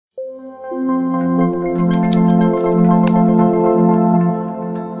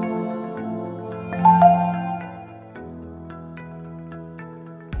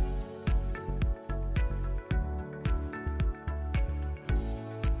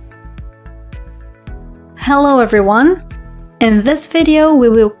Hello everyone! In this video we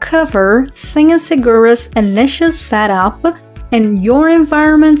will cover senhasegura's initial setup and your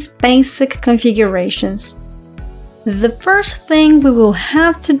environment's basic configurations. The first thing we will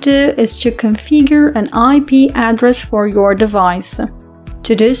have to do is to configure an IP address for your device.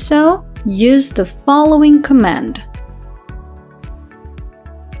 To do so, use the following command: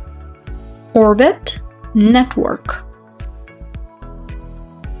 orbit network.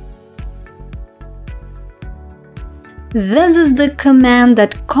 This is the command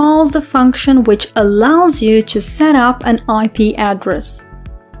that calls the function which allows you to set up an IP address.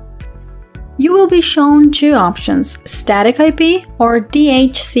 You will be shown two options, static IP or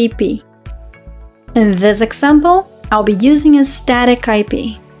DHCP. In this example, I'll be using a static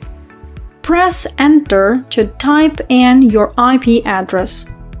IP. Press Enter to type in your IP address.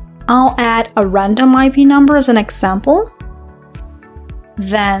 I'll add a random IP number as an example,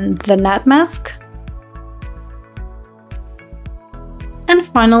 then the Netmask, and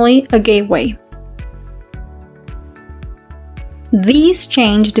finally a gateway. These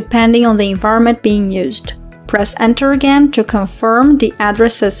change depending on the environment being used. Press Enter again to confirm the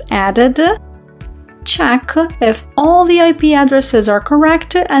addresses added. Check if all the IP addresses are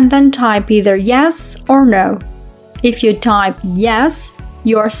correct and then type either yes or no. If you type yes,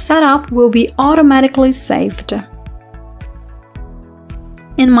 your setup will be automatically saved.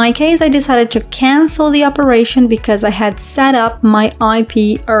 In my case, I decided to cancel the operation because I had set up my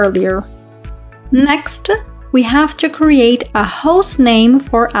IP earlier. Next, we have to create a host name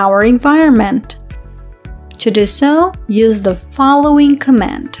for our environment. To do so, use the following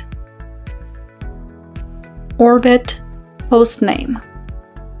command: orbit hostname.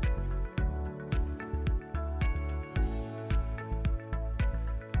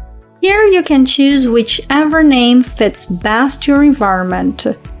 Here you can choose whichever name fits best your environment.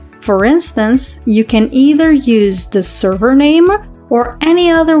 For instance, you can either use the server name or any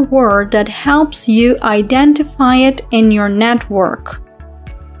other word that helps you identify it in your network.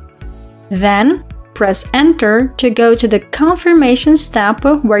 Then, press Enter to go to the confirmation step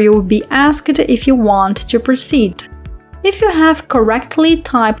where you will be asked if you want to proceed. If you have correctly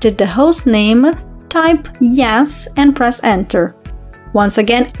typed the host name, type yes and press Enter. Once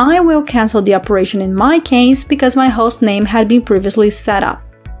again, I will cancel the operation in my case because my host name had been previously set up.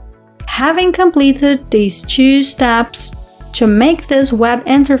 Having completed these two steps, to make this web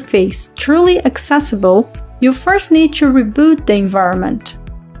interface truly accessible, you first need to reboot the environment.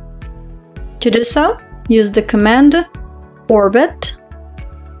 To do so, use the command orbit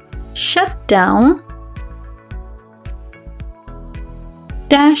shutdown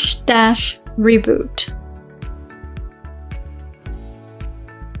 --reboot.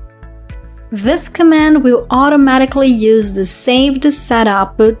 This command will automatically use the saved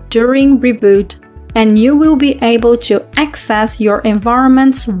setup during reboot, and you will be able to access your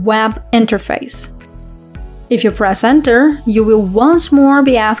environment's web interface. If you press Enter, you will once more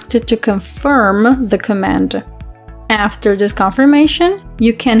be asked to confirm the command. After this confirmation,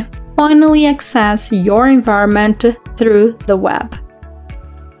 you can finally access your environment through the web.